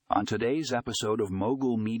On today's episode of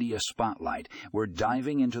Mogul Media Spotlight, we're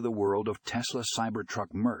diving into the world of Tesla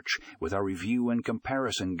Cybertruck merch with our review and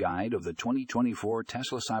comparison guide of the 2024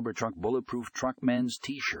 Tesla Cybertruck Bulletproof Truck Men's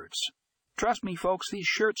T-shirts. Trust me, folks, these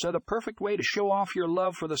shirts are the perfect way to show off your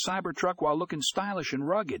love for the Cybertruck while looking stylish and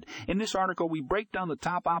rugged. In this article, we break down the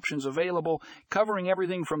top options available, covering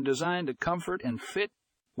everything from design to comfort and fit.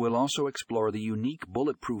 We'll also explore the unique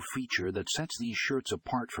bulletproof feature that sets these shirts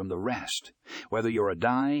apart from the rest. Whether you're a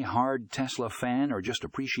die-hard Tesla fan or just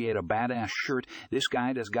appreciate a badass shirt, this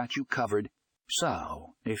guide has got you covered.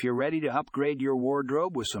 So, if you're ready to upgrade your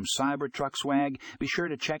wardrobe with some Cybertruck swag, be sure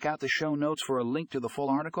to check out the show notes for a link to the full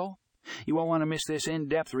article. You won't want to miss this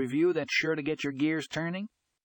in-depth review that's sure to get your gears turning.